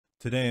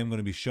Today I'm going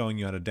to be showing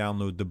you how to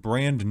download the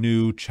brand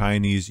new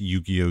Chinese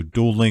Yu-Gi-Oh!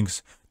 Duel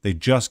Links. They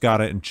just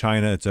got it in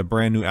China. It's a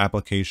brand new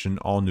application,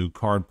 all new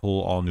card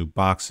pool, all new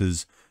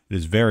boxes. It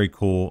is very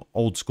cool,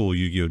 old school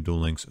Yu-Gi-Oh! Duel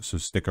Links, so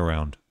stick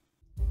around.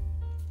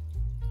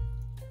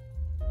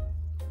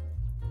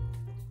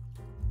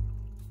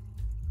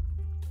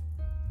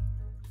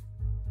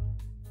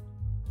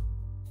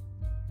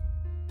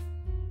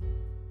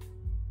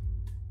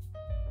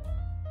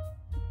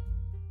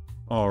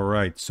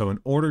 Alright, so in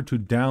order to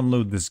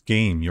download this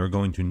game, you're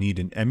going to need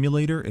an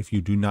emulator if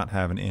you do not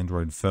have an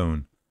Android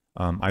phone.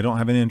 I don't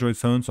have an Android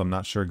phone, so I'm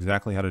not sure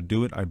exactly how to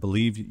do it. I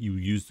believe you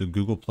use the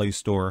Google Play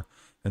Store,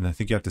 and I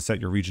think you have to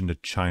set your region to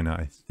China.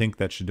 I think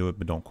that should do it,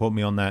 but don't quote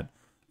me on that.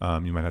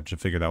 You might have to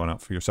figure that one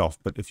out for yourself.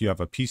 But if you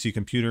have a PC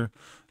computer,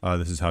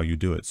 this is how you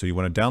do it. So you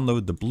want to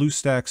download the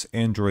BlueStacks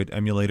Android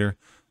emulator.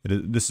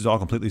 This is all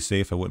completely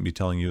safe. I wouldn't be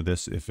telling you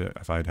this if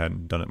I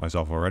hadn't done it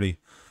myself already.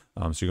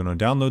 So you're going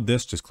to download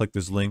this, just click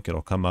this link,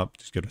 it'll come up,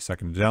 just give it a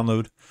second to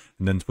download.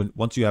 And then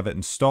once you have it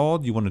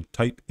installed, you want to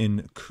type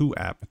in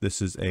QApp.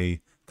 This is a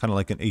kind of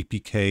like an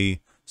APK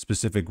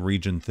specific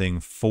region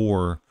thing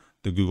for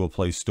the Google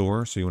Play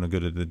Store. So you want to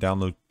go to the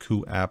download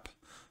QApp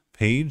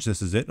page.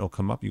 This is it, it'll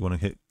come up. You want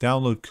to hit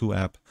download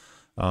QApp.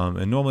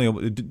 And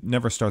normally it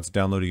never starts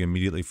downloading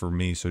immediately for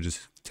me. So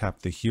just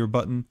tap the here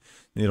button,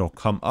 it'll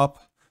come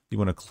up. You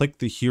want to click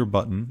the here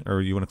button, or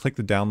you want to click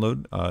the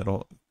download.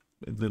 It'll,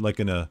 like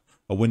in a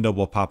window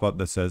will pop up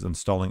that says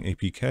installing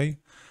APK. And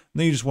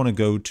then you just want to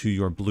go to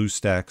your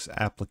BlueStacks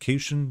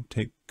application,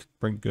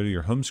 go to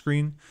your home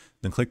screen,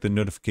 then click the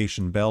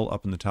notification bell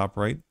up in the top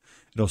right.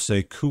 It'll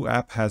say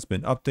QApp has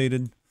been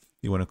updated.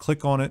 You want to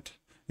click on it.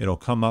 It'll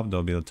come up.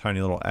 There'll be a tiny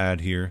little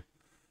ad here,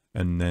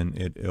 and then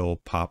it'll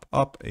pop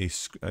up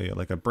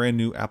like a brand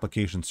new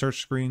application search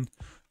screen.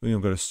 When you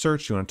go to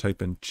search, you want to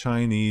type in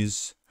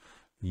Chinese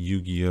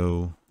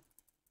Yu-Gi-Oh!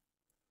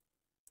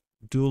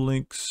 Duel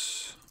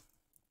Links.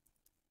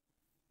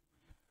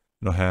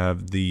 It'll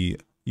have the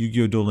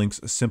Yu-Gi-Oh! Duel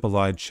Links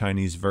simplified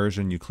Chinese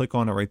version. You click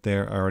on it right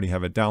there. I already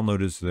have it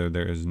downloaded, so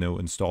there is no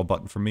install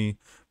button for me.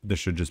 This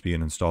should just be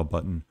an install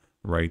button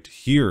right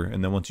here.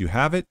 And then once you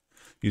have it,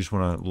 you just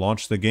want to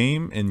launch the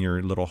game in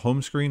your little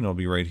home screen. It'll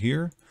be right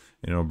here,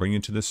 and it'll bring you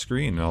to this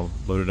screen. I'll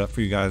load it up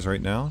for you guys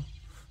right now.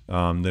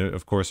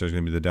 Of course, there's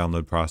going to be the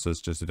download process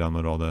just to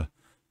download all the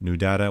new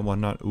data and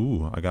whatnot.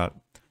 Ooh,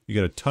 you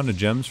get a ton of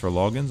gems for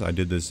logins.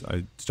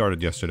 I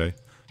started yesterday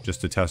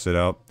just to test it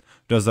out.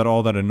 Does that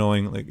all that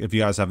annoying, like if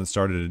you guys haven't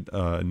started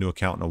a new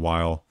account in a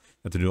while, you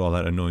have to do all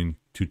that annoying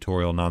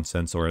tutorial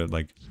nonsense, or it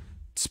like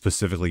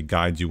specifically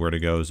guides you where to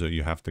go, so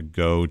you have to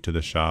go to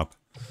the shop.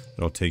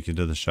 It'll take you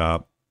to the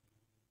shop.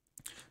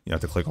 You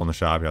have to click on the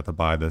shop, you have to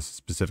buy this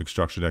specific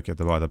structure deck, you have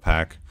to buy the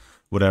pack,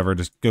 whatever,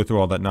 just go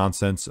through all that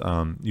nonsense.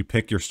 You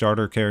pick your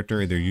starter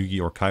character, either Yugi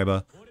or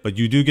Kaiba, but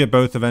you do get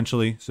both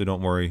eventually, so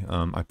don't worry.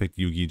 I picked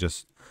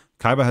Yugi.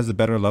 Kaiba has the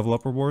better level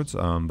up rewards,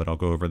 but I'll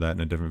go over that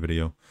in a different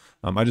video.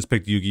 I just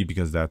picked Yugi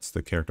because that's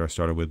the character I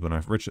started with when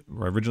I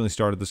originally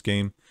started this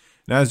game.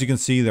 And as you can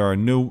see,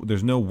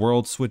 there's no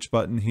world switch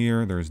button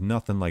here. There's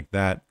nothing like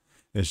that.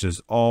 It's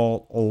just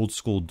all old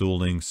school Duel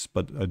Links,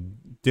 but a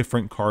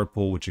different card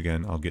pool, which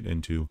again, I'll get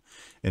into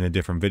in a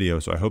different video.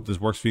 So I hope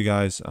this works for you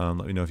guys.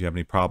 Let me know if you have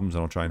any problems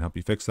and I'll try and help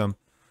you fix them.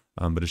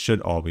 But it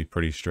should all be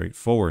pretty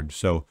straightforward.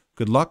 So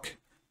good luck,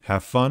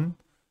 have fun.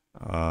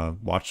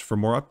 Watch for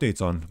more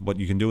updates on what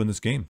you can do in this game.